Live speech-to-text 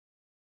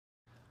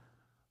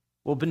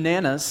Well,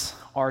 bananas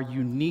are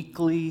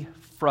uniquely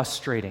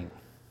frustrating.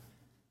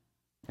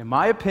 In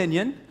my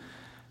opinion,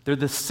 they're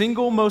the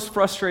single most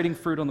frustrating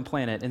fruit on the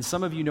planet, and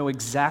some of you know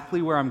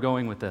exactly where I'm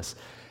going with this.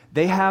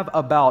 They have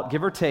about,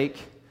 give or take,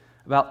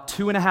 about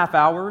 2.5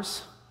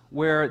 hours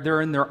where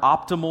they're in their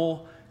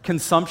optimal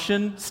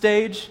consumption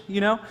stage,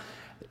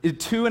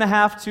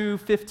 2.5 to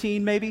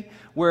 15 maybe,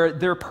 where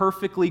they're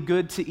perfectly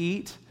good to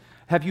eat.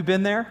 Have you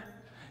been there?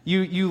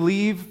 You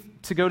leave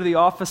to go to the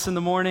office in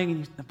the morning,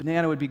 and a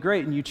banana would be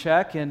great, and you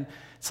check, and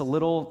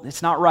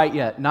it's not right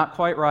yet, not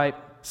quite ripe.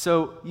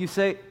 So you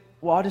say,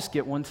 well, I'll just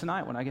get one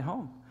tonight when I get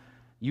home.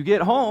 You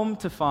get home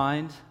to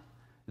find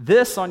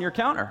this on your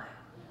counter.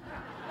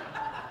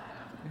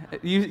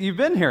 You've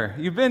been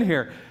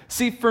here.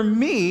 See, for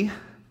me,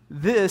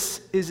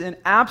 this is an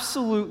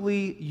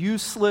absolutely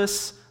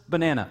useless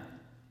banana.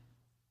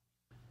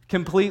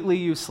 Completely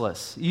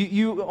useless.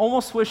 You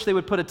almost wish they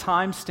would put a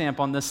timestamp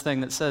on this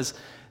thing that says,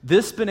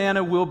 this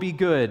banana will be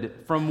good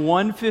from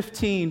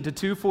 1:15 to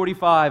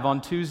 2:45 on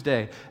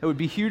Tuesday. It would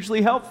be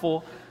hugely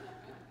helpful.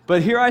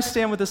 But here I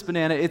stand with this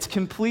banana. It's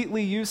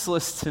completely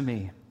useless to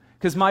me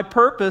because my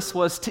purpose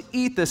was to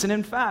eat this. And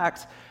in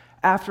fact,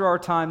 after our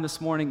time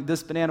this morning,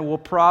 this banana will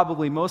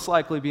probably most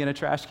likely be in a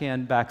trash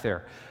can back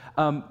there.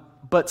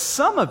 But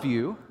some of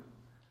you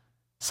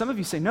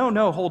say,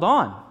 no, hold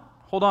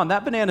on.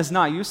 That banana is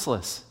not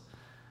useless.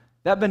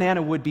 That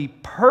banana would be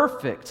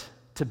perfect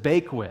to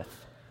bake with.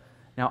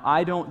 Now,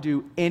 I don't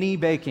do any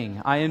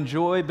baking. I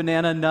enjoy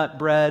banana nut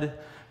bread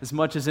as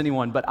much as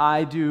anyone, but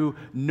I do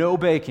no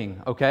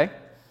baking, okay?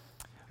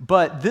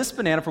 But this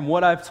banana, from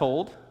what I've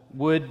told,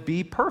 would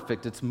be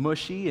perfect. It's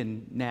mushy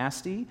and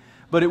nasty,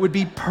 but it would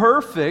be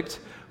perfect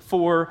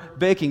for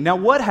baking. Now,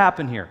 what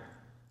happened here?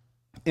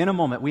 In a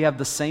moment, we have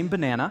the same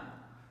banana,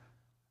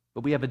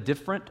 but we have a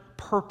different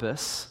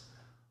purpose,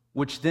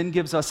 which then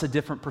gives us a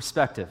different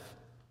perspective.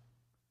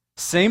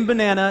 Same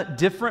banana,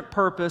 different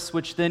purpose,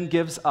 which then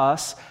gives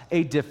us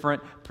a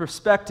different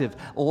perspective.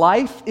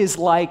 Life is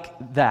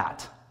like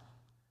that.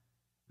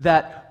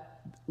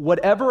 That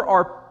whatever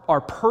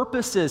our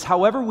purpose is,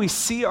 however we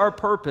see our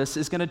purpose,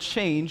 is going to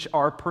change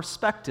our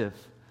perspective.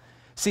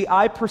 See,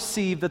 I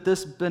perceive that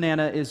this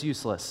banana is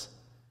useless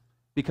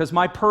because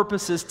my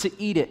purpose is to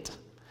eat it.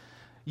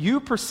 You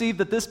perceive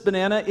that this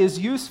banana is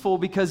useful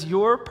because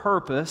your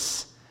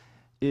purpose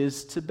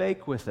is to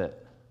bake with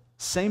it.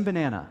 Same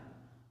banana.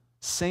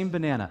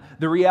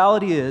 The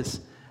reality is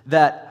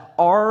that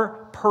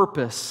our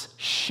purpose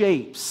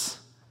shapes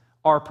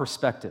our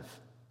perspective.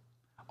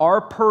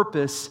 Our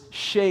purpose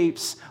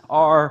shapes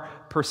our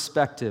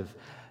perspective.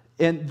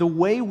 And the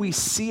way we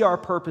see our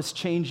purpose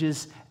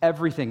changes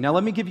everything. Now,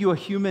 let me give you a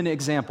human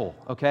example,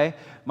 okay?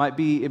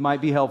 It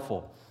might be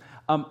helpful.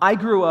 I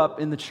grew up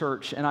in the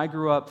church, and I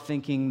grew up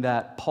thinking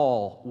that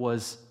Paul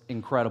was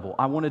incredible.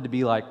 I wanted to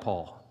be like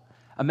Paul.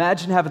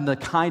 Imagine having the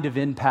kind of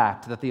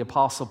impact that the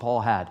Apostle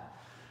Paul had,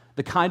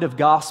 the kind of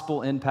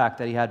gospel impact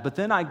that he had. But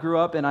then I grew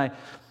up and I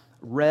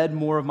read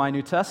more of my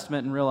New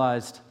Testament and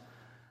realized,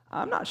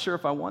 I'm not sure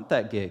if I want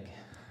that gig.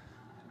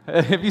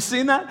 Have you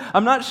seen that?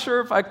 I'm not sure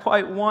if I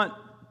quite want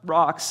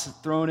rocks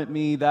thrown at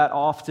me that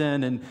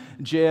often and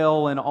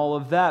jail and all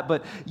of that.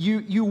 But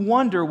you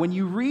wonder, when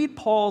you read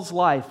Paul's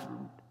life,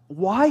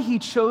 why he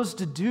chose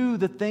to do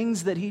the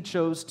things that he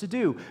chose to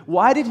do.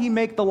 Why did he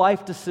make the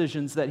life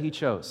decisions that he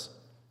chose?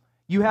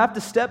 You have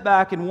to step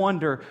back and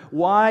wonder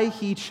why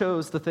he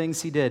chose the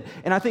things he did.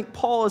 And I think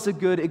Paul is a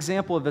good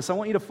example of this. I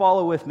want you to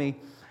follow with me.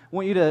 I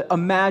want you to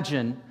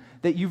imagine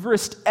that you've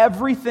risked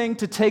everything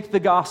to take the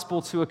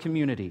gospel to a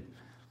community.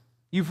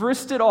 You've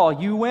risked it all.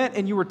 You went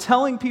and you were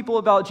telling people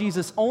about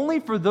Jesus only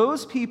for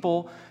those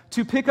people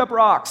to pick up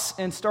rocks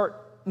and start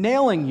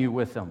nailing you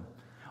with them.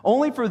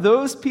 Only for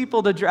those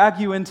people to drag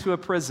you into a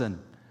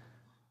prison.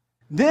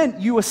 Then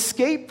you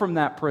escape from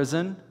that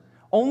prison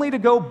only to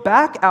go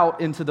back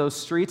out into those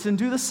streets and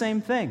do the same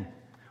thing.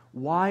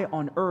 Why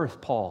on earth,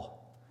 Paul?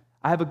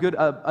 I have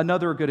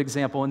another good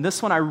example, and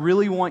this one I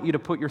really want you to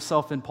put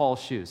yourself in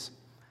Paul's shoes.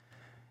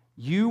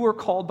 You were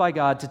called by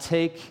God to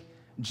take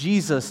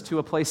Jesus to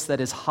a place that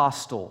is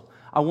hostile.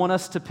 I want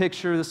us to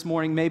picture this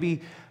morning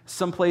maybe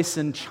someplace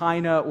in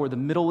China or the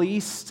Middle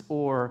East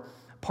or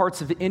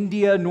parts of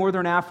India,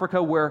 Northern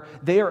Africa, where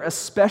they are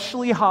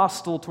especially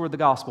hostile toward the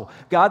gospel.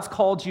 God's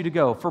called you to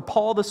go. For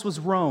Paul, this was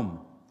Rome.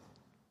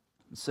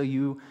 So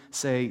you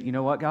say, you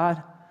know what,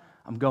 God?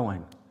 I'm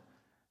going.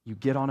 You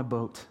get on a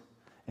boat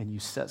and you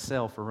set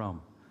sail for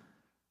Rome,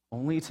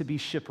 only to be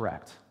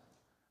shipwrecked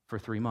for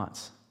 3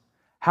 months.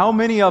 How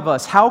many of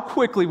us, how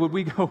quickly would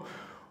we go,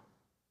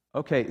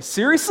 okay,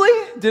 seriously?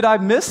 Did I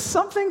miss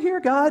something here,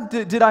 God?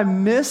 Did I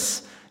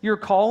miss your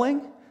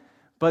calling?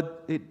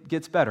 But it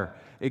gets better.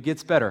 It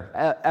gets better.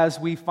 As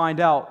we find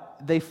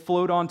out, they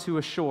float onto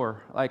a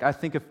shore. Like I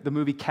think of the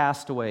movie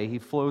Castaway. He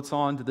floats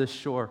onto this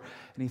shore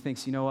and he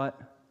thinks, you know what?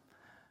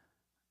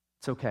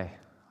 It's okay.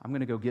 I'm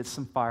going to go get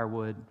some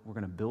firewood. We're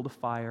going to build a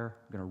fire.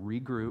 We're going to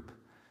regroup.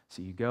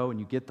 So you go and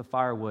you get the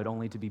firewood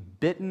only to be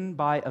bitten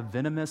by a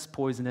venomous,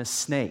 poisonous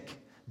snake.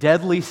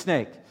 Deadly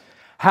snake.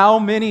 How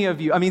many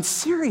of you,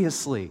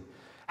 seriously,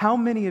 How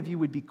many of you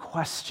would be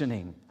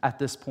questioning at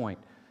this point,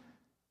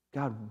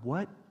 God,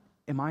 what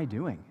am I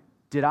doing?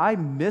 Did I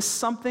miss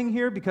something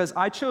here? Because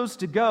I chose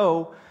to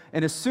go,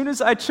 and as soon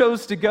as I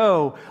chose to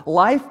go,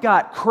 life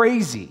got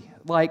crazy.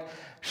 Like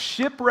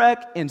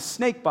shipwreck and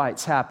snake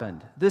bites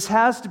happened. This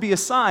has to be a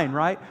sign,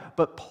 right?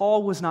 But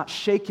Paul was not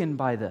shaken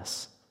by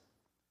this.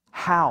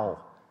 How?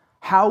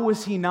 How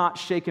was he not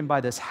shaken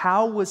by this?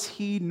 How was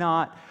he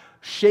not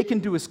shaken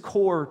to his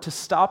core to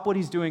stop what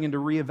he's doing and to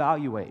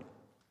reevaluate?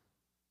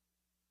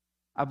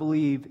 I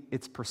believe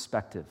it's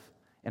perspective,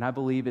 and I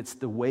believe it's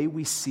the way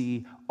we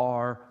see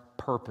our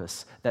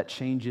purpose that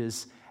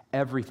changes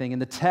everything. In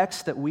the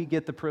text that we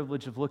get the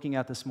privilege of looking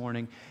at this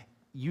morning,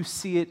 you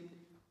see it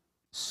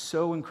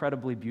so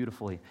incredibly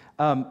beautifully.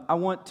 I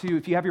want to,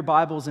 if you have your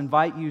Bibles,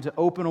 invite you to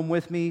open them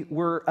with me.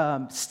 We're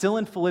still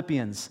in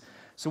Philippians.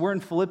 So we're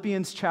in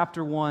Philippians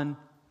chapter 1.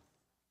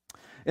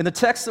 And the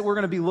text that we're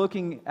going to be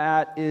looking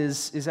at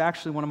is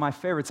actually one of my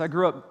favorites. I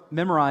grew up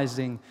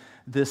memorizing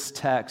this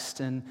text,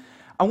 and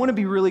I want to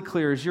be really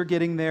clear as you're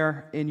getting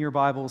there in your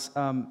Bibles.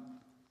 In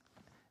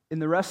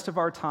the rest of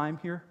our time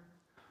here,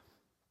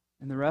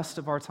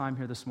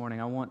 this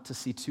morning, I want to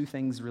see two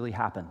things really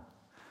happen.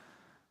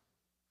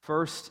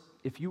 First,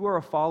 if you are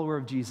a follower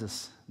of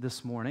Jesus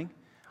this morning,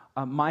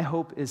 my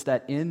hope is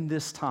that in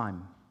this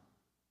time,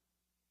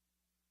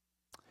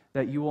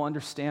 that you will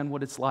understand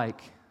what it's like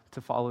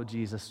to follow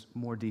Jesus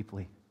more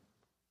deeply.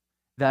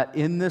 That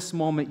in this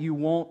moment,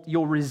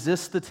 you'll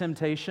resist the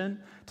temptation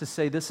to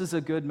say, this is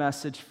a good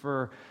message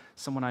for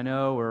someone I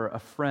know or a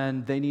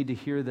friend, they need to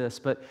hear this,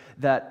 but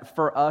that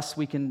for us,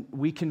 we can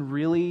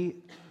really,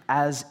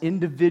 as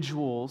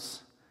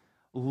individuals,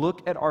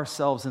 look at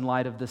ourselves in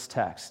light of this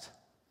text.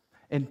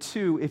 And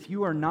two, if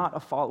you are not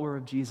a follower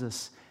of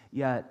Jesus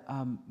yet,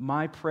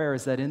 my prayer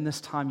is that in this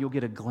time you'll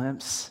get a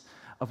glimpse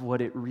of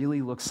what it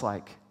really looks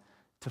like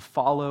to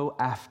follow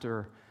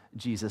after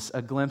Jesus,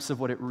 a glimpse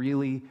of what it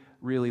really,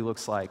 really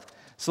looks like.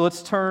 So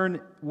let's turn,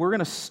 we're going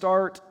to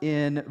start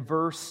in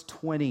verse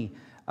 20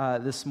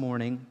 this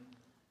morning.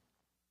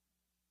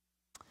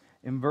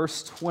 In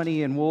verse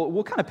 20, and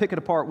we'll kind of pick it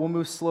apart. We'll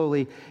move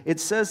slowly. It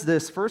says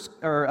this,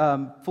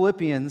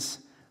 Philippians,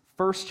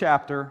 first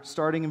chapter,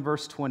 starting in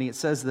verse 20. It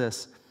says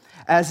this,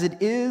 "As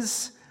it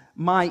is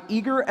my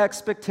eager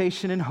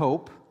expectation and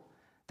hope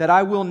that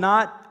I will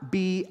not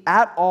be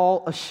at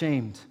all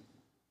ashamed,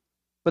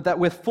 but that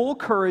with full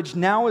courage,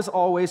 now as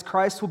always,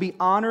 Christ will be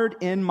honored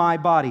in my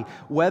body,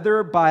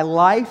 whether by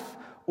life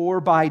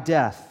or by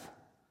death."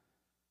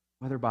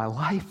 Whether by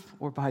life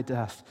or by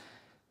death.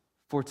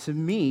 "For to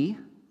me,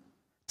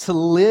 to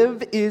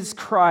live is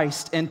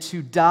Christ, and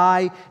to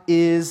die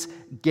is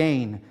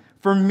gain."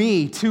 For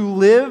me, to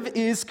live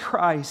is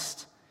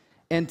Christ,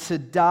 and to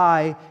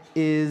die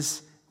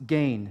is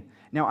gain.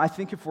 Now, I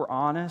think if we're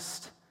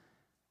honest,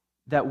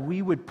 that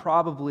we would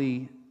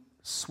probably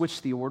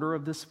switch the order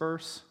of this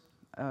verse.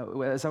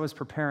 As I was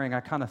preparing,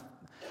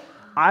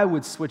 I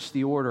would switch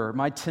the order.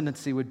 My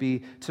tendency would be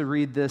to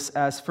read this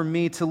as, "For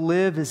me, to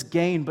live is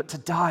gain, but to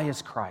die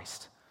is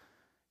Christ."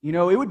 You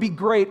know, it would be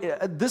great.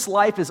 This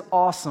life is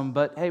awesome,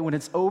 but hey, when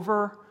it's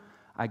over,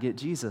 I get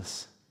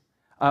Jesus.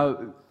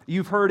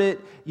 You've heard it,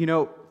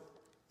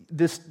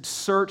 this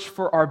search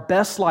for our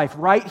best life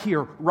right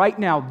here, right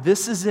now.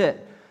 This is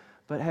it.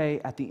 But hey,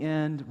 at the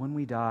end, when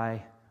we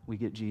die, we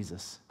get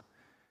Jesus.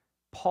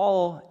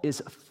 Paul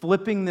is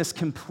flipping this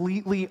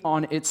completely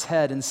on its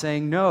head and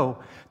saying, no,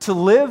 to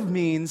live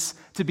means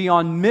to be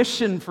on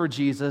mission for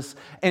Jesus,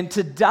 and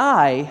to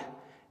die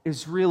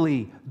is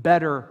really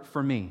better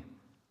for me.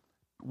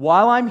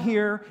 While I'm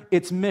here,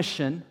 it's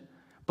mission,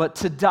 but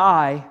to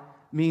die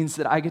means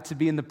that I get to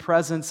be in the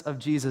presence of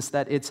Jesus,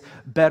 that it's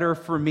better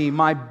for me.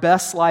 My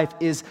best life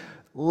is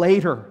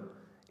later.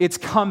 It's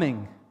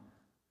coming.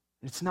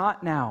 It's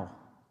not now.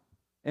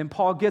 And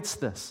Paul gets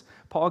this.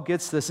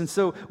 And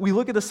so we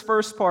look at this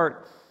first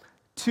part.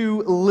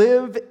 To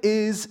live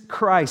is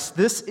Christ.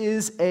 This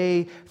is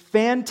a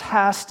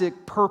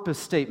fantastic purpose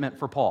statement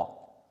for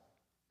Paul.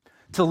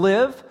 To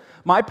live,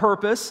 my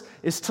purpose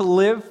is to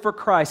live for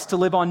Christ, to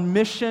live on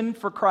mission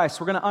for Christ.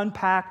 We're going to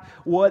unpack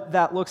what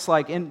that looks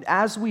like. And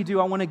as we do,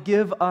 I want to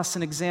give us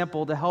an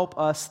example to help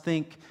us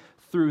think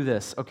through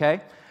this,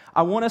 okay?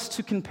 I want us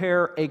to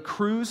compare a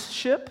cruise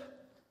ship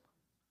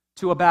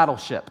to a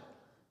battleship.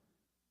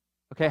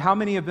 Okay, how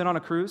many have been on a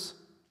cruise?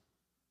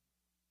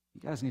 You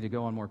guys need to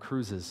go on more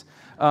cruises.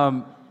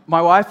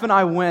 My wife and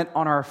I went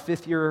on our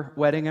 5th-year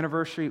wedding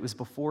anniversary. It was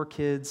before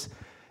kids,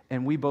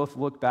 and we both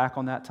look back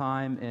on that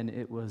time, and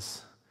it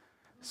was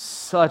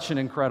such an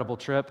incredible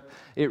trip.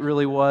 It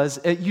really was.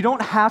 You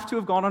don't have to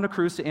have gone on a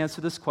cruise to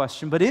answer this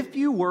question, but if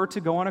you were to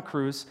go on a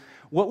cruise,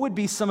 what would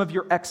be some of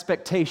your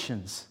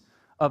expectations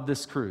of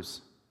this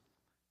cruise?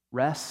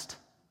 Rest,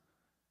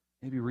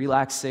 maybe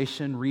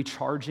relaxation,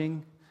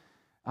 recharging,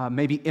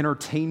 maybe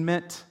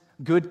entertainment,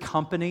 good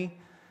company,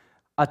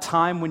 a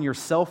time when your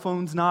cell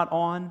phone's not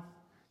on,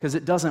 because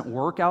it doesn't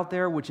work out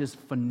there, which is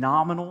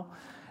phenomenal.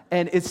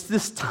 And it's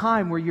this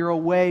time where you're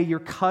away, you're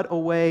cut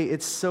away.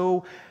 It's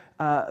so,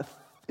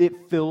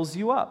 it fills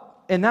you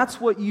up. And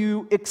that's what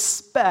you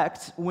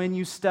expect when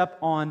you step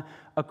on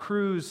a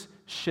cruise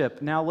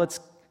ship. Now let's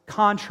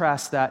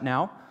contrast that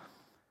now,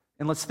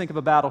 and let's think of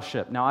a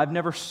battleship. Now, I've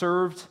never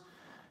served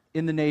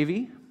in the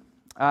Navy.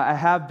 I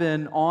have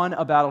been on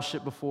a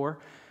battleship before,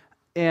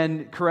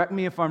 and correct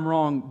me if I'm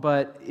wrong,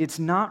 but it's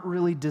not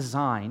really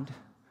designed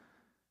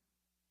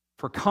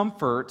for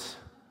comfort,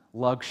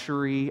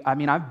 luxury. I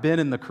mean, I've been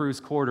in the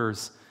cruise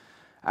quarters.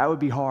 That would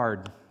be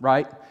hard,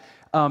 right?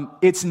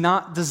 It's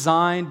not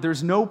designed.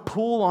 There's no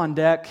pool on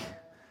deck.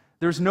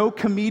 There's no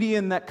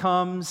comedian that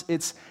comes.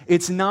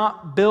 It's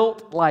not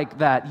built like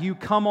that. You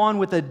come on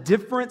with a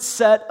different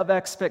set of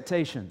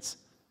expectations.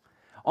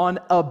 On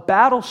a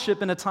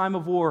battleship in a time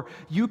of war,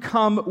 you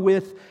come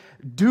with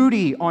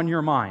duty on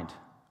your mind,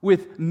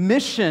 with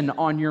mission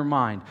on your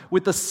mind,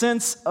 with a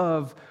sense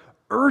of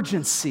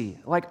urgency,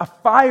 like a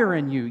fire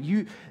in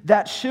you.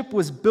 That ship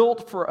was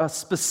built for a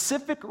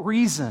specific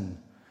reason,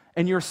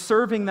 and you're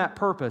serving that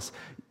purpose.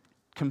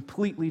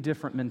 Completely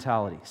different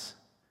mentalities.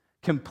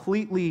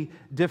 Completely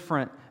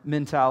different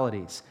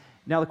mentalities.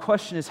 Now the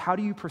question is, how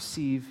do you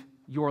perceive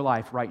your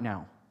life right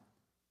now?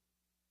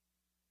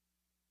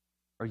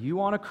 Are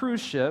you on a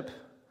cruise ship,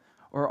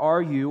 or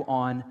are you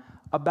on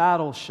a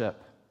battleship?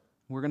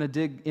 We're going to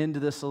dig into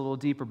this a little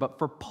deeper, but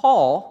for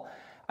Paul,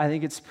 I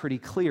think it's pretty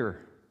clear.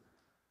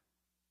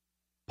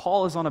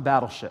 Paul is on a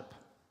battleship.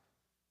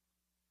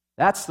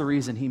 That's the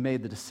reason he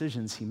made the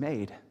decisions he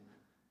made.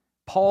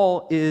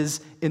 Paul is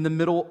in the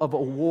middle of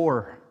a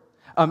war.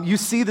 You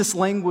see this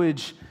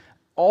language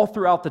all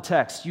throughout the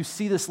text. You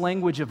see this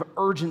language of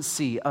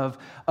urgency, of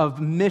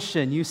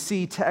mission. You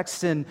see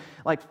text in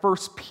like 1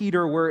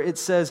 Peter where it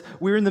says,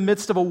 we're in the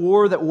midst of a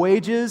war that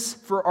wages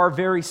for our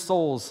very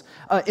souls.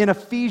 In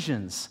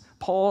Ephesians,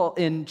 Paul,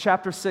 in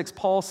chapter 6,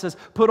 Paul says,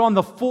 put on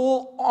the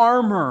full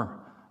armor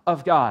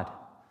of God.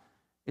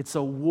 It's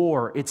a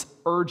war. It's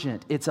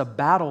urgent. It's a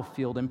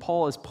battlefield. And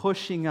Paul is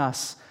pushing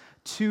us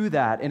to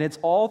that. And it's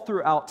all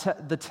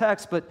throughout the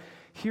text, but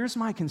here's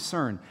my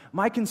concern.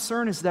 My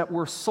concern is that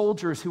we're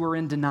soldiers who are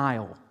in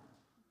denial.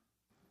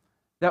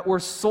 That we're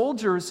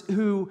soldiers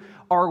who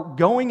are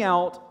going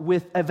out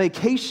with a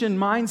vacation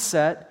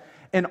mindset,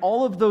 and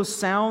all of those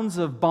sounds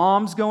of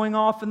bombs going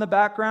off in the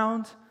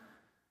background,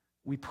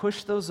 we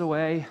push those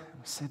away.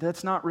 We say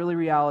that's not really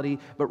reality.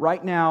 But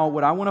right now,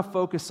 what I want to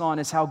focus on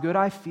is how good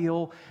I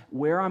feel,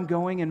 where I'm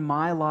going in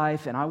my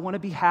life, and I want to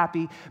be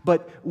happy.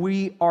 But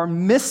we are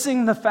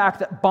missing the fact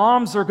that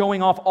bombs are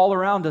going off all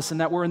around us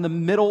and that we're in the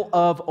middle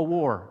of a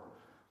war.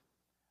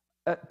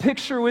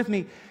 Picture with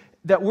me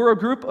that we're a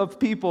group of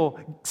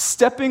people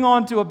stepping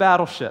onto a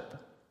battleship.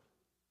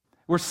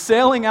 We're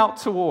sailing out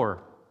to war.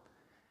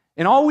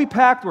 And all we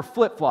packed were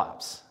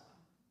flip-flops.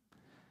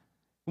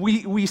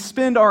 We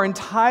spend our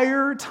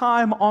entire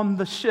time on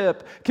the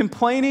ship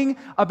complaining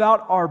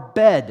about our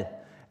bed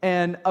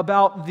and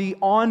about the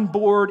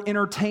onboard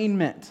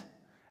entertainment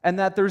and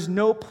that there's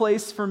no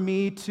place for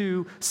me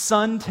to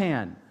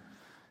suntan.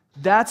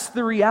 That's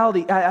the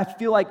reality. I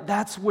feel like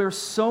that's where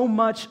so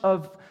much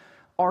of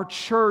our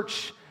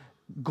church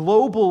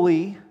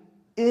globally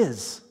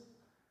is.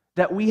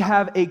 That we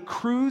have a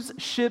cruise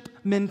ship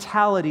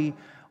mentality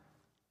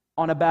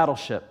on a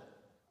battleship.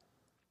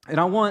 And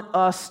I want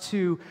us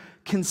to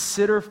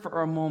consider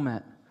for a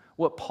moment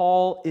what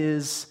Paul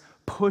is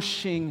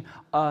pushing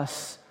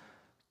us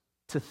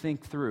to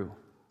think through.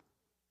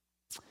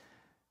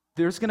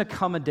 There's going to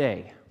come a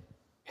day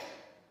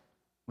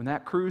when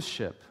that cruise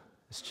ship,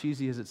 as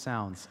cheesy as it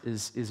sounds,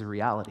 is a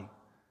reality.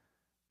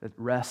 That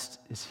rest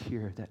is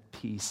here, that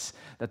peace,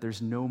 that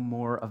there's no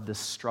more of this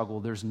struggle,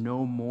 there's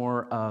no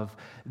more of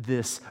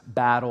this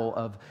battle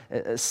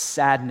of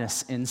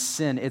sadness and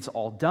sin. It's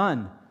all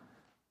done.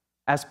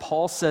 As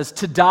Paul says,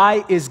 to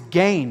die is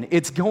gain.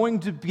 It's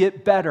going to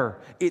get better.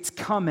 It's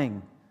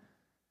coming.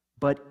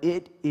 But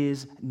it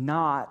is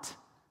not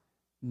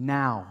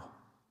now.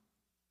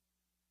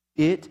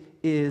 It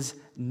is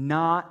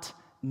not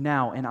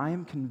now. And I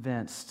am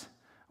convinced,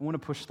 I want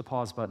to push the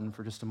pause button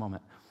for just a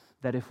moment,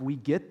 that if we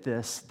get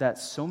this, that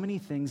so many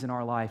things in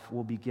our life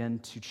will begin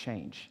to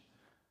change.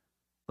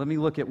 Let me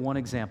look at one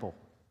example.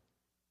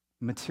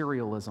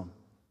 Materialism.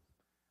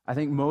 I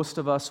think most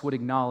of us would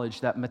acknowledge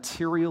that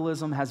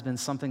materialism has been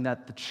something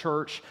that the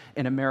church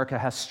in America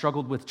has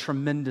struggled with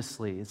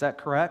tremendously. Is that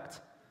correct?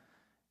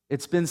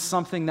 It's been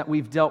something that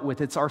we've dealt with.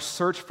 It's our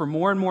search for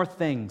more and more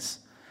things.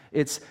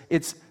 It's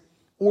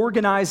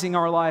organizing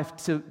our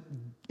life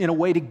in a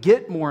way to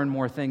get more and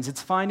more things.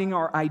 It's finding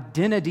our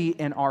identity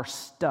in our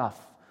stuff.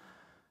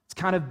 It's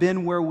kind of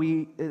been where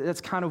we've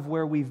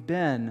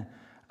been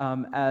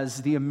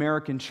as the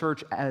American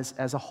church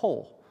as a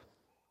whole.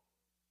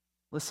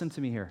 Listen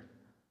to me here.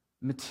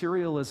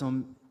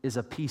 Materialism is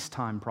a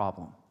peacetime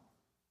problem.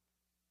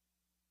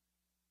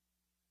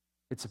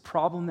 It's a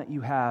problem that you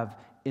have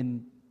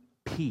in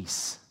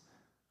peace.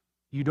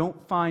 You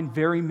don't find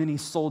very many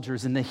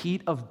soldiers in the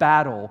heat of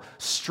battle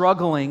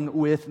struggling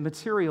with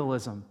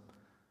materialism.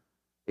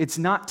 It's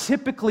not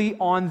typically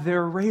on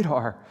their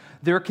radar.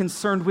 They're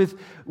concerned with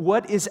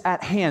what is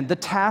at hand, the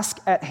task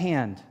at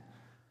hand.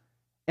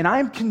 And I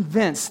am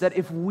convinced that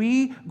if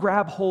we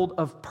grab hold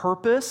of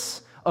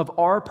purpose, of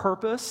our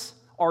purpose,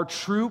 our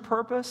true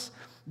purpose,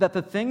 that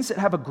the things that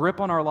have a grip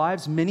on our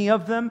lives, many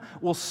of them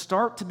will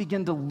start to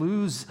begin to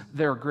lose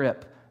their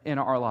grip in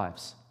our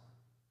lives.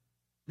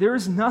 There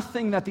is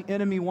nothing that the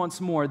enemy wants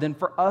more than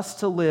for us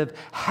to live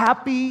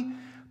happy,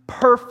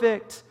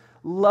 perfect,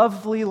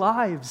 lovely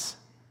lives.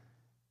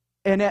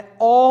 And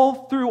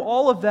through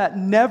all of that,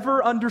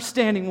 never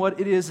understanding what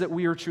it is that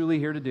we are truly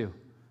here to do.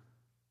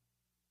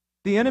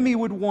 The enemy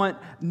would want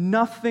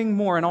nothing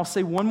more. And I'll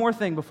say one more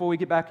thing before we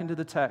get back into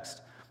the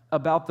text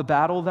about the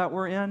battle that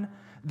we're in.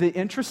 The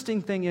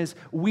interesting thing is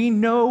we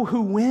know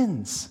who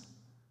wins.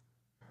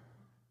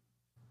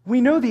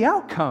 We know the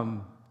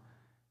outcome.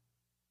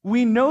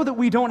 We know that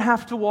we don't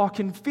have to walk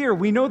in fear.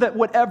 We know that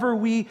whatever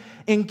we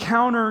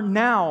encounter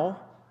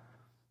now,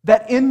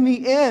 that in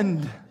the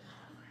end,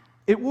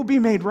 it will be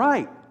made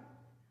right.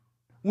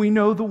 We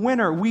know the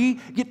winner. We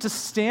get to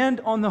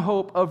stand on the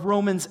hope of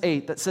Romans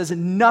 8 that says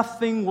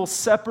nothing will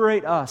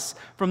separate us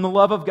from the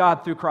love of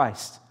God through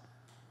Christ.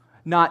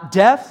 Not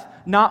death,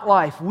 not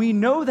life. We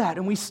know that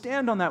and we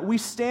stand on that. We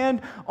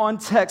stand on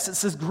text that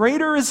says,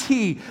 greater is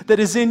He that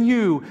is in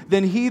you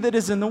than he that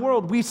is in the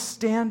world. We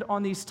stand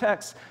on these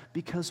texts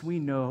because we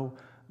know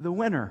the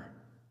winner.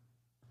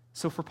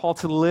 So for Paul,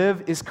 to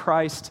live is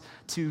Christ,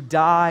 to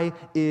die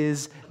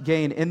is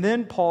gain. And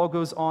then Paul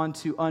goes on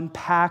to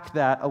unpack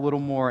that a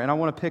little more. And I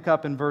want to pick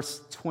up in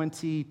verse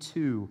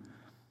 22.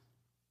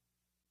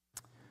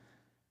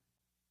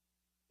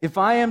 If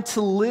I am to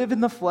live in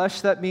the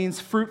flesh, that means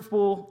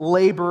fruitful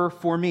labor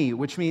for me,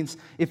 which means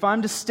if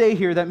I'm to stay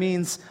here, that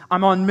means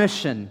I'm on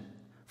mission.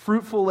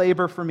 Fruitful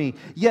labor for me.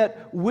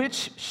 Yet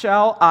which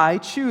shall I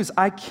choose?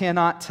 I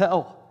cannot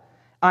tell.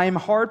 I am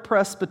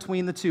hard-pressed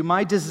between the two.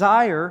 My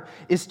desire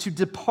is to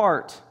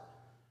depart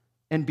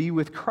and be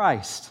with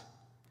Christ,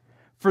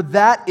 for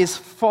that is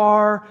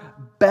far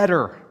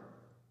better.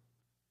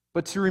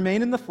 But to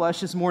remain in the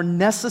flesh is more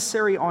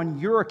necessary on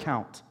your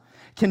account.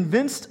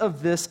 Convinced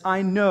of this,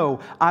 I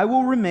know I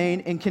will remain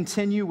and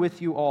continue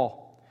with you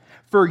all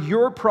for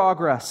your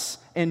progress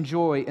and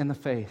joy in the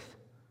faith,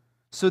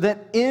 so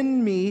that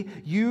in me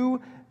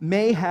you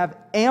may have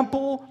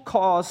ample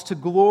cause to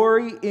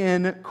glory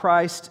in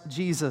Christ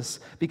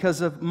Jesus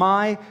because of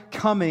my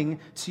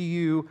coming to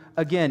you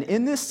again.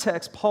 In this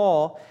text,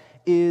 Paul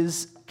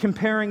is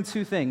comparing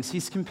two things.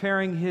 He's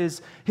comparing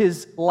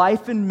his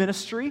life in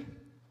ministry,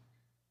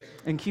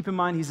 and keep in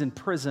mind he's in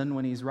prison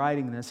when he's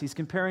writing this. He's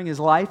comparing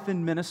his life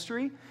in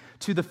ministry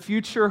to the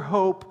future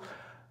hope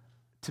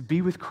to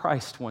be with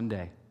Christ one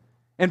day.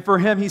 And for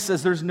him, he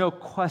says, there's no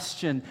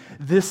question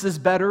this is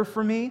better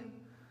for me.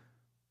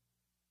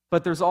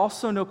 But there's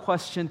also no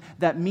question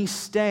that me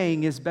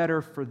staying is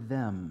better for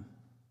them.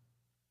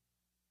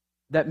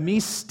 That me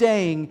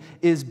staying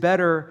is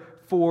better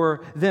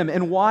for them.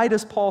 And why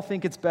does Paul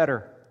think it's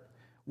better?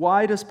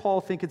 Why does Paul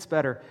think it's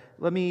better?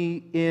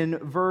 In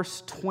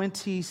verse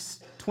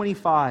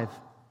 25,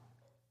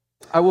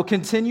 I will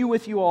continue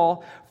with you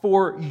all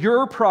for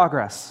your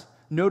progress.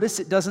 Notice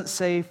it doesn't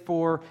say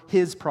for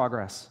his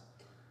progress.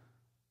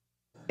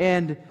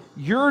 And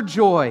your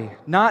joy,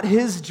 not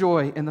his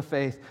joy in the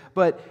faith,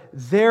 but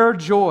their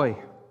joy,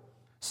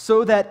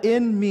 so that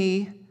in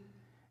me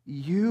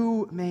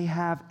you may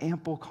have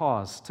ample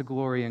cause to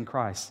glory in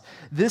Christ.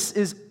 This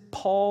is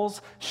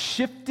Paul's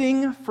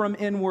shifting from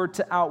inward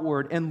to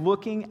outward and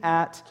looking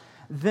at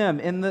them.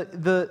 And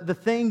the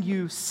thing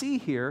you see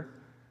here,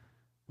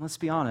 let's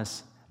be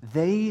honest,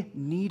 they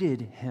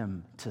needed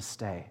him to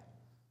stay.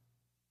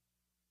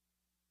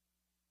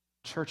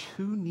 Church,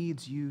 who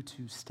needs you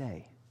to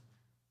stay?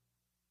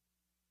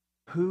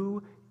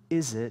 Who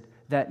is it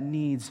that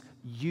needs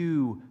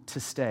you to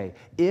stay?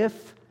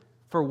 If,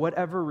 for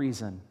whatever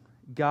reason,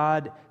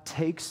 God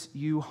takes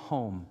you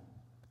home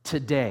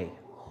today,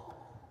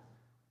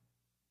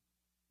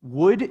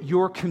 would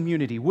your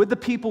community, would the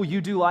people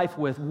you do life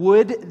with,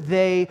 would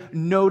they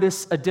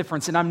notice a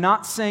difference? And I'm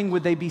not saying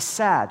would they be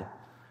sad,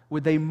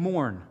 would they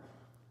mourn,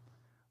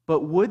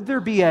 but would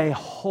there be a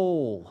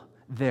hole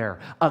there,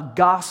 a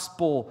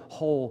gospel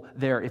hole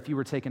there if you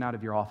were taken out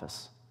of your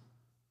office?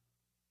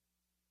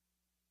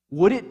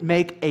 Would it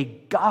make a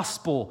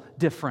gospel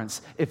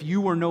difference if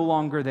you were no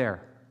longer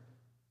there?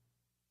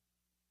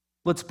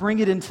 Let's bring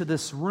it into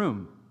this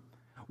room.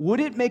 Would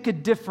it make a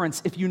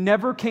difference if you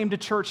never came to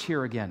church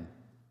here again?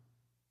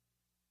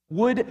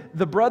 Would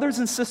the brothers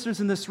and sisters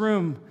in this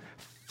room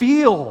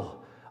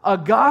feel a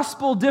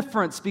gospel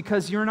difference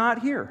because you're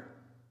not here?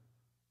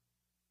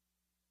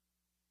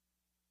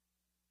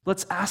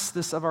 Let's ask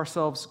this of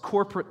ourselves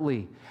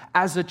corporately.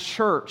 As a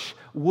church,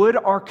 would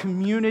our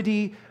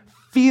community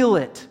feel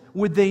it?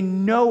 Would they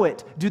know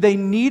it? Do they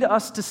need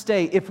us to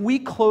stay? If we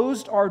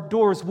closed our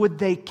doors, would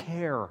they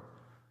care?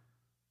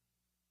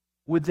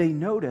 Would they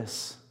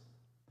notice?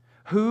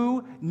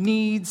 Who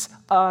needs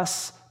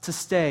us to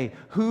stay?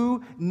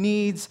 Who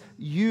needs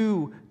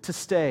you to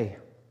stay?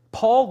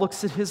 Paul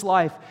looks at his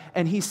life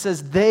and he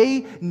says,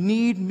 they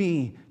need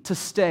me to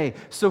stay.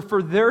 So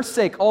for their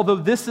sake, although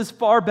this is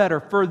far better,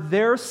 for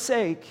their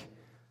sake,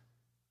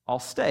 I'll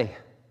stay.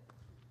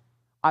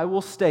 I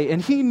will stay.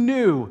 And he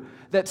knew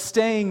that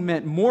staying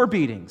meant more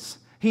beatings.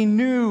 He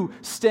knew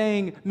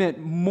staying meant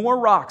more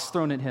rocks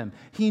thrown at him.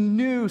 He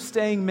knew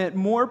staying meant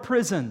more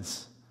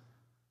prisons.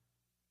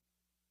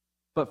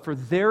 But for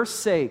their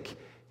sake,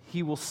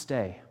 he will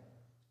stay.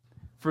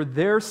 For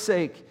their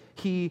sake,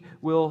 he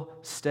will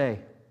stay.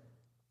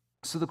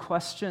 So the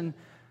question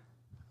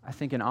I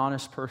think an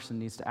honest person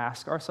needs to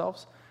ask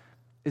ourselves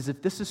is,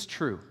 if this is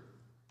true,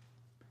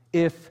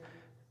 if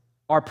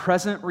our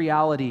present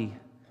reality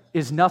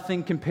is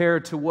nothing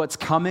compared to what's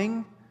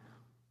coming,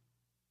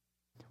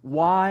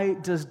 why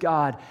does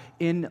God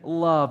in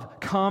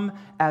love come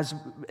as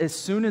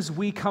soon as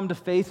we come to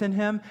faith in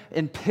him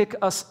and pick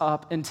us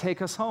up and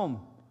take us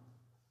home?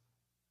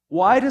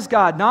 Why does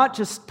God not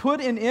just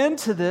put an end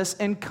to this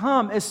and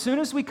come as soon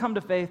as we come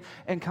to faith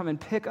and come and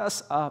pick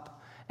us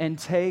up and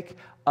take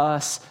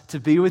us to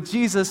be with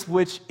Jesus,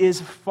 which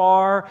is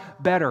far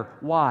better?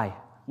 Why?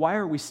 Why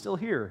are we still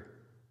here?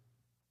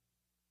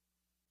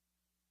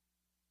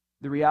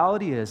 The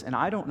reality is, and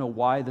I don't know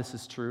why this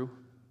is true,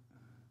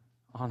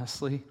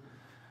 honestly,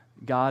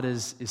 God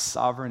is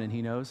sovereign and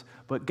he knows,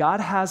 but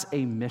God has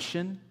a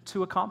mission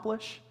to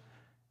accomplish,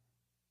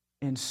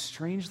 and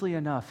strangely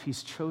enough,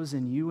 he's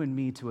chosen you and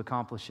me to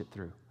accomplish it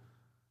through.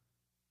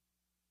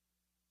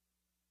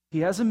 He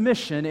has a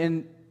mission,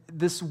 and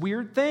this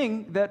weird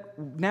thing that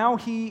now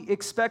he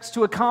expects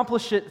to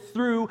accomplish it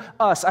through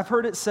us. I've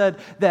heard it said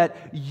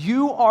that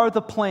you are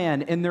the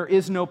plan and there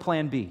is no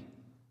plan B.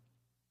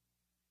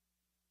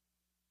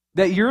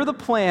 That you're the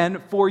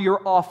plan for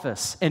your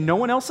office and no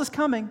one else is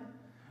coming.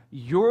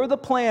 You're the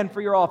plan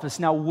for your office.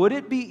 Now, would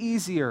it be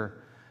easier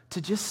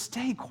to just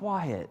stay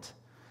quiet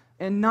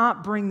and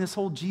not bring this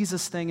whole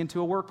Jesus thing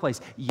into a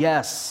workplace?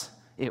 Yes,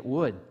 it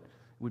would. It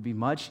would be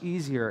much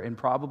easier and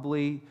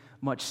probably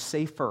much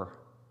safer.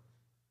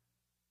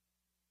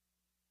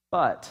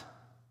 But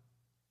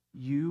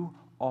you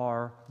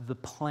are the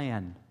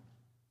plan.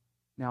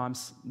 Now, I'm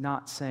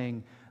not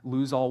saying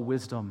lose all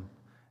wisdom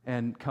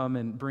and come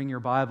and bring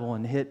your Bible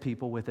and hit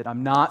people with it.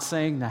 I'm not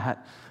saying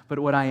that. But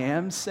what I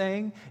am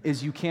saying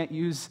is you can't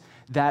use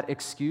that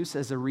excuse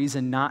as a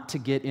reason not to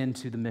get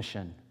into the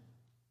mission.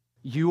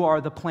 You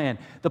are the plan.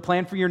 The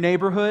plan for your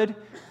neighborhood,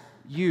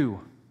 you.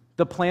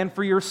 The plan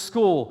for your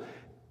school,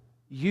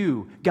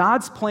 you.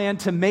 God's plan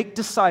to make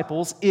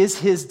disciples is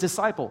his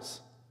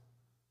disciples.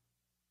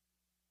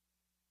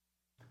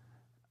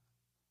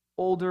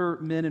 Older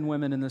men and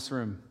women in this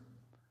room,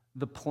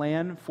 the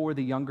plan for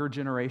the younger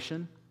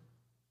generation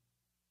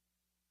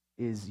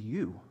is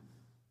you.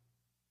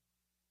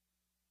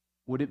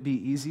 Would it be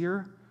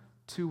easier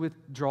to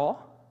withdraw?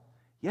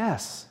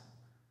 Yes.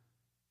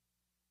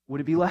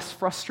 Would it be less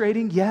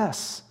frustrating?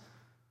 Yes.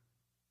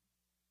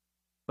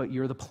 But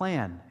you're the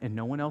plan, and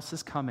no one else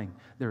is coming.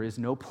 There is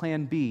no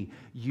plan B.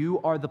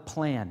 You are the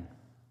plan.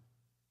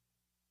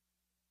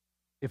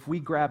 If we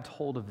grabbed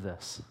hold of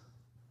this,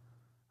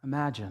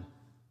 imagine.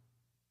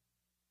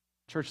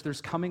 Church,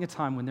 there's coming a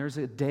time when there's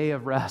a day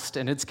of rest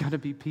and it's going to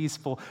be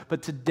peaceful.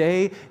 But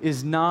today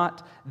is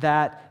not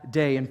that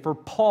day. And for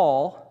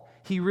Paul,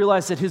 he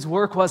realized that his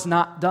work was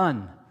not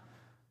done.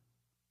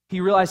 He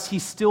realized he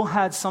still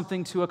had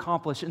something to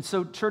accomplish. And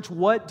so, church,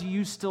 what do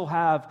you still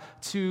have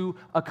to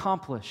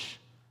accomplish?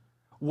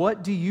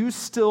 What do you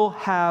still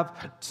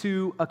have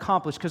to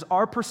accomplish? Because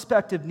our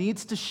perspective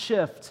needs to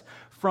shift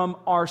from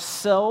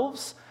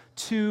ourselves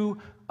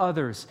to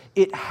others.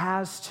 It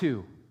has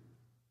to.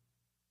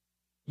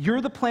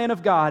 You're the plan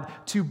of God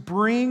to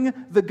bring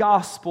the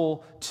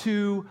gospel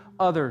to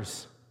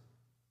others.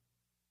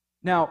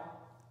 Now,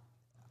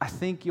 I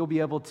think you'll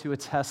be able to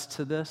attest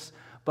to this,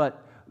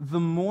 but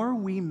the more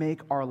we make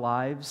our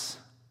lives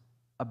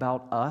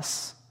about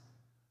us,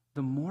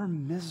 the more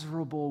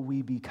miserable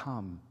we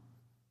become.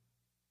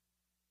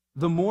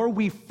 The more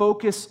we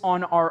focus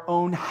on our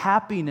own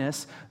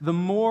happiness, the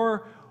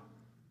more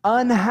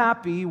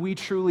unhappy we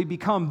truly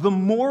become. The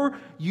more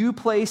you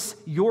place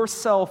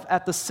yourself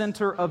at the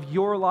center of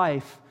your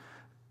life,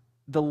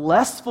 the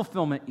less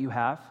fulfillment you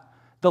have,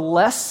 the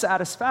less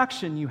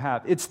satisfaction you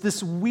have. It's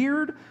this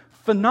weird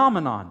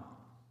phenomenon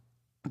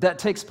that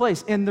takes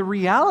place. And the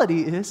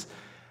reality is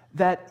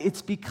that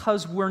it's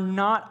because we're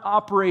not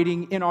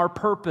operating in our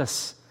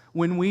purpose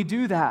when we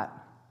do that.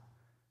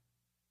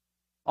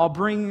 I'll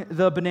bring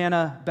the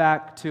banana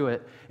back to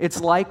it.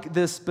 It's like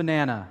this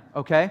banana,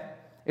 okay?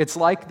 It's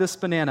like this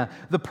banana.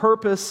 The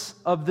purpose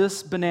of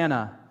this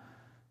banana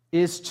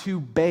is to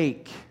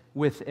bake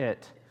with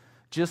it.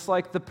 Just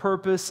like the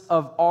purpose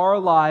of our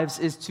lives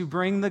is to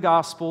bring the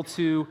gospel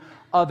to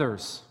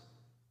others.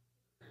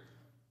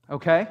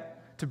 Okay?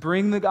 To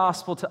bring the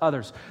gospel to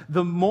others.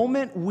 The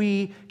moment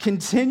we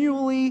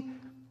continually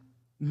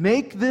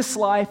make this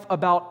life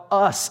about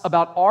us,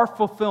 about our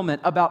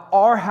fulfillment, about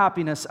our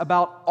happiness,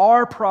 about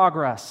our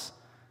progress,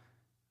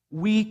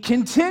 we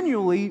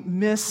continually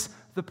miss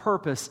the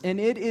purpose. And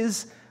it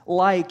is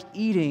like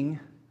eating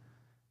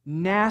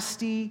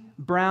nasty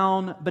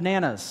brown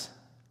bananas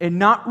and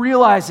not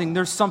realizing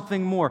there's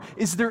something more.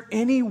 Is there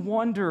any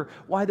wonder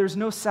why there's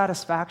no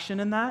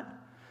satisfaction in that?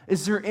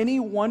 Is there any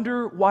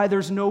wonder why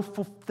there's no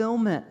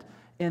fulfillment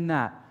in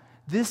that?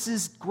 This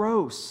is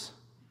gross.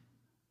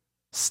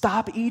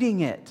 Stop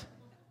eating it.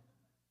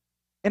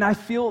 And I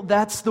feel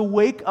that's the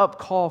wake-up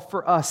call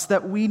for us,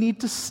 that we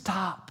need to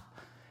stop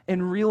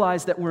and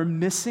realize that we're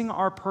missing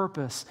our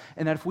purpose,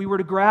 and that if we were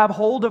to grab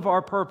hold of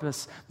our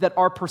purpose, that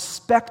our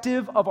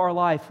perspective of our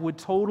life would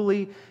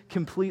totally,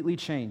 completely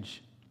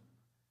change.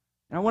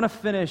 And I want to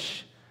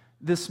finish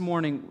this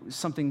morning with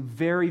something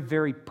very,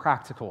 very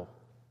practical.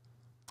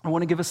 I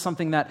want to give us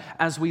something that,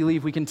 as we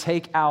leave, we can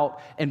take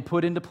out and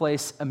put into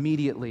place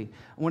immediately.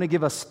 I want to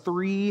give us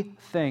 3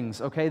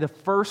 things, okay? The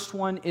first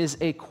one is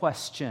a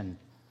question.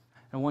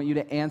 I want you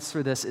to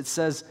answer this. It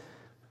says,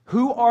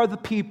 who are the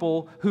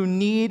people who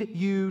need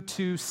you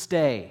to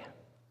stay?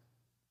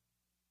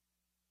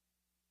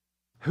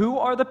 Who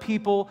are the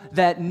people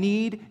that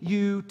need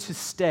you to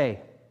stay?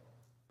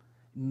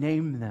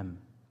 Name them.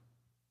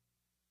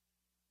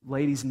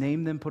 Ladies,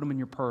 name them, put them in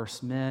your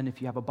purse. Men,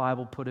 if you have a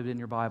Bible, put it in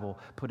your Bible.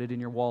 Put it in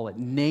your wallet.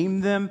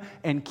 Name them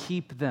and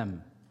keep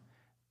them.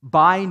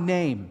 By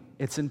name.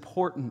 It's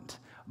important.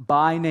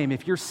 By name.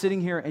 If you're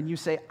sitting here and you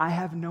say, I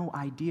have no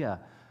idea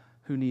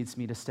who needs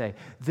me to stay,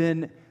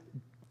 then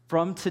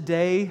from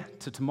today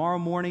to tomorrow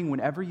morning,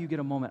 whenever you get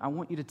a moment, I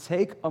want you to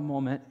take a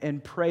moment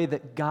and pray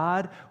that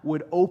God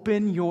would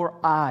open your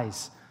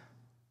eyes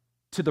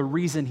to the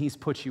reason He's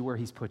put you where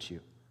He's put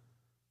you.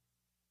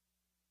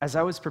 As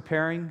I was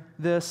preparing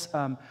this,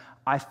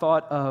 I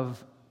thought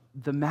of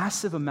the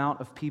massive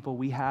amount of people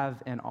we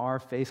have in our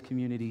faith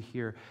community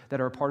here that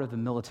are a part of the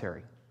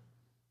military,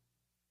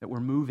 that we're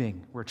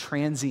moving, we're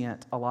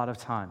transient a lot of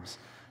times.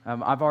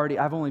 I've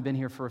only been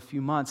here for a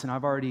few months, and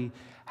I've already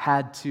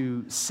had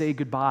to say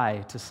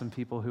goodbye to some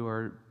people who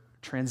are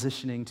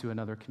transitioning to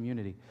another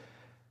community.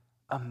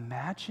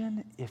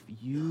 Imagine if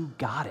you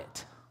got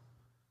it.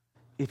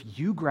 If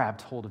you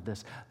grabbed hold of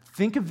this.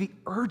 Think of the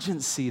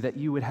urgency that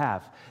you would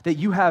have. That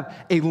you have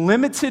a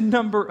limited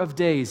number of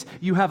days.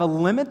 You have a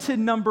limited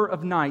number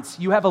of nights.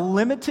 You have a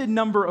limited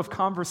number of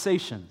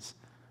conversations.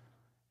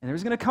 And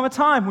there's going to come a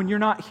time when you're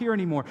not here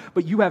anymore,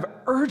 but you have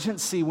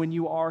urgency when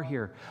you are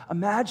here.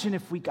 Imagine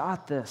if we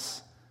got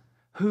this.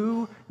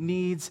 Who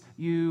needs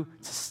you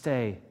to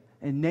stay?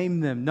 And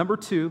name them. Number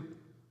 2,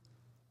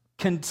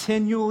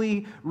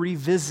 continually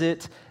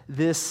revisit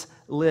this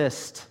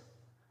list.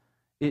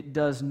 It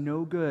does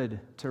no good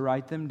to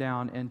write them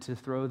down and to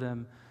throw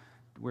them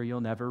where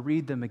you'll never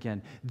read them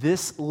again.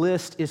 This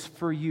list is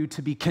for you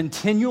to be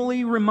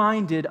continually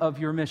reminded of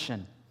your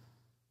mission.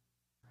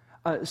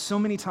 So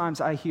many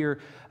times I hear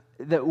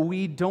that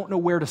we don't know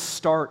where to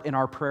start in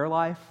our prayer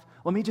life.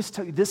 Let me just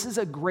tell you, this is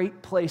a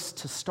great place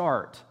to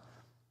start.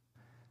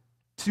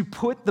 To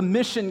put the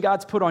mission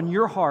God's put on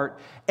your heart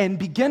and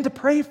begin to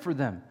pray for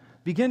them.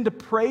 Begin to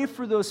pray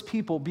for those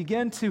people.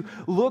 Begin to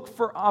look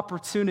for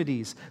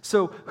opportunities.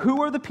 So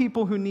who are the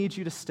people who need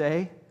you to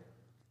stay?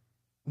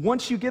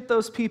 Once you get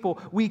those people,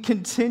 we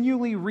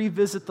continually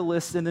revisit the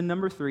list. And then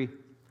number 3,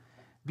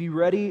 be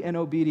ready and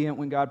obedient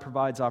when God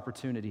provides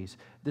opportunities.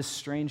 This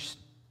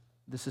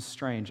is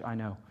strange, I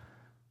know.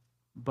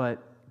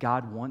 But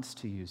God wants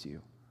to use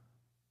you.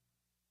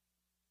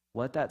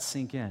 Let that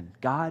sink in.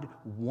 God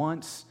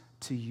wants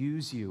to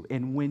use you.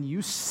 And when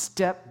you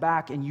step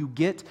back and you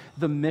get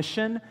the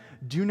mission,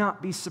 do not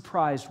be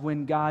surprised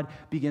when God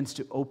begins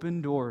to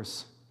open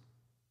doors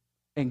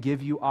and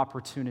give you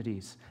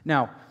opportunities.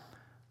 Now,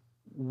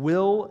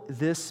 will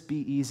this be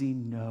easy?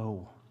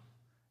 No.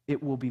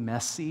 It will be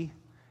messy.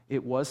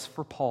 It was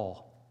for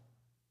Paul.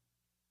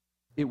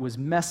 It was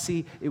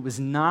messy. It was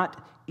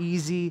not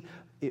easy,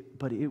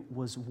 but it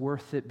was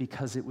worth it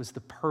because it was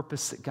the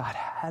purpose that God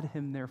had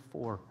him there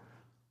for.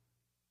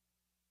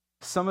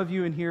 Some of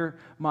you in here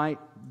might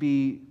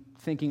be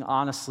thinking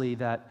honestly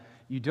that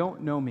you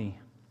don't know me.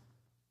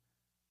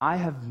 I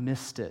have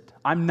missed it.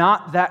 I'm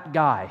not that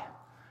guy.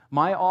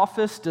 My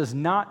office does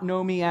not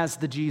know me as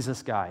the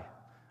Jesus guy.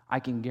 I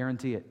can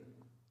guarantee it.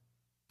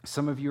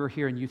 Some of you are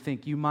here and you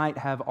think you might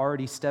have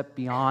already stepped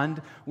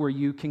beyond where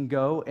you can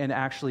go and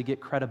actually get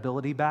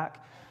credibility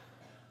back.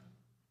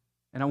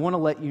 And I want to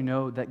let you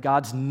know that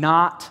God's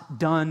not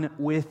done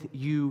with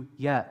you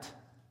yet.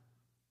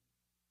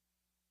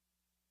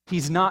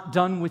 He's not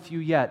done with you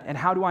yet. And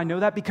how do I know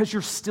that? Because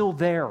you're still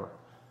there.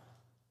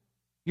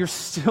 You're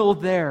still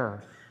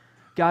there.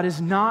 God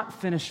is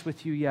not finished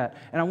with you yet.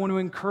 And I want to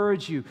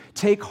encourage you,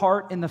 take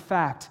heart in the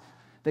fact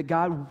that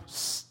God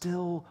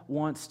still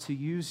wants to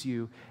use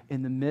you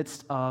in the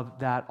midst of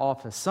that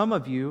office. Some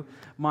of you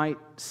might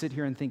sit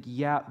here and think,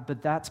 yeah,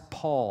 but that's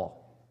Paul.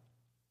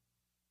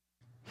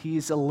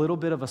 He's a little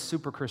bit of a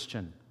super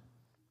Christian,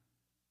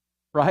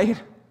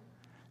 right?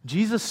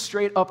 Jesus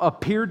straight up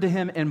appeared to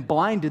him and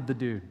blinded the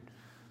dude.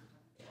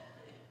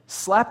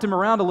 Slapped him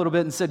around a little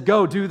bit and said,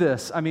 go do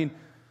this. I mean,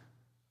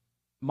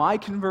 my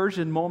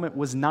conversion moment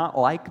was not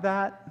like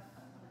that.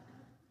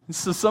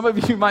 So some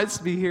of you might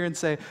be here and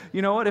say,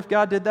 you know what, if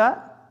God did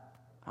that,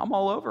 I'm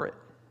all over it.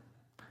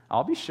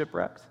 I'll be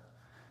shipwrecked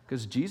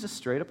because Jesus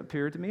straight up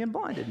appeared to me and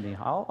blinded me.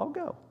 I'll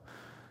go.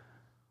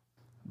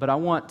 But I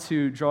want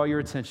to draw your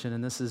attention,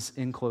 and this is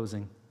in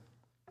closing.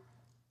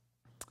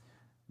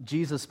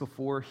 Jesus,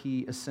 before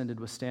he ascended,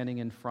 was standing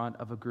in front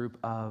of a group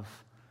of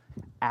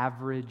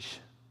average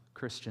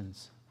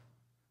Christians.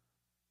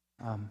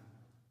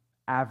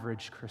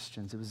 Average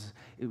Christians.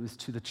 It was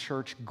to the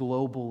church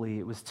globally.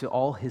 It was to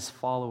all his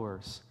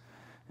followers.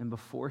 And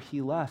before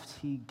he left,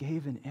 he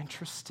gave an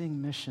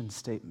interesting mission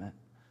statement.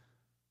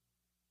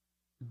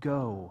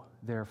 Go,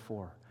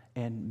 therefore,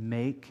 and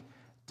make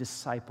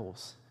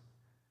disciples.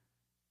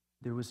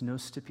 There was no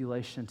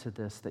stipulation to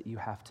this that you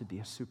have to be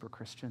a super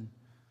Christian.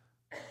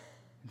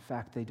 In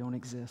fact, they don't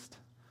exist.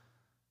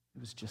 It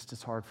was just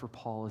as hard for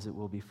Paul as it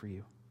will be for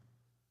you.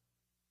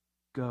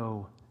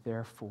 Go,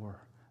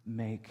 therefore,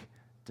 make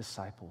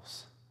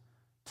disciples.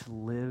 To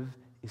live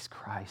is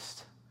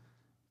Christ.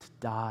 To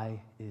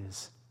die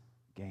is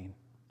gain.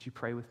 Would you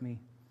pray with me?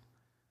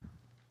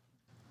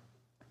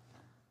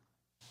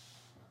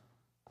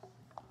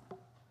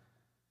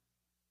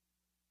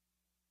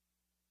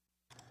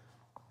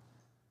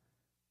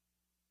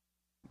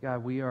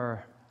 God,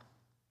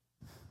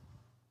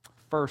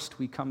 first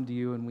we come to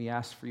you and we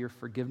ask for your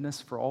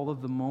forgiveness for all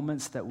of the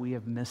moments that we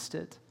have missed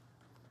it.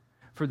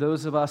 For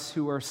those of us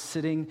who are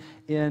sitting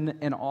in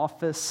an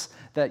office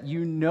that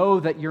you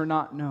know that you're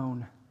not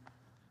known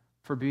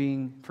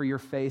for your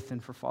faith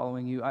and for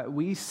following you,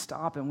 we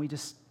stop and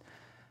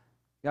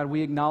God,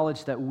 we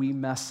acknowledge that we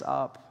mess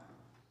up.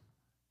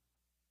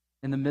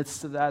 In the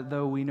midst of that,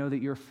 though, we know that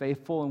you're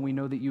faithful and we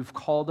know that you've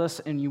called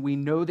us and we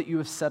know that you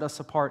have set us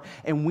apart.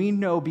 And we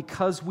know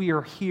because we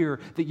are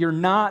here that you're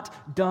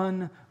not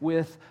done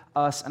with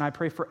us. And I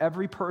pray for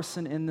every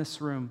person in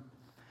this room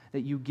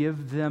that you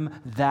give them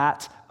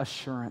that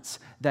assurance,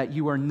 that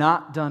you are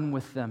not done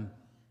with them,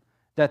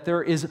 that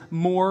there is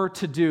more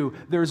to do,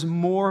 there's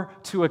more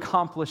to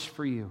accomplish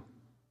for you.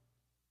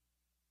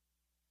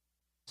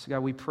 So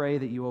God, we pray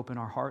that you open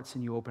our hearts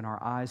and you open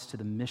our eyes to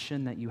the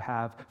mission that you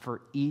have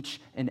for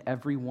each and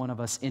every one of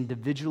us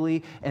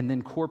individually and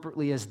then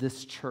corporately as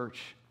this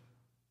church,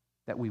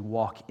 that we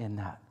walk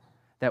in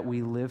that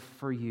we live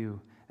for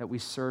you, that we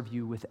serve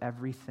you with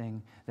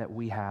everything that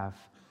we have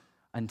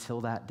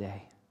until that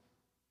day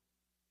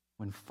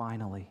when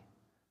finally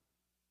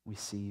we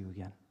see you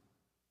again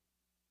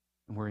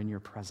and we're in your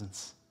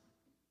presence.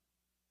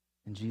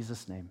 In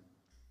Jesus' name,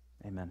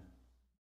 amen.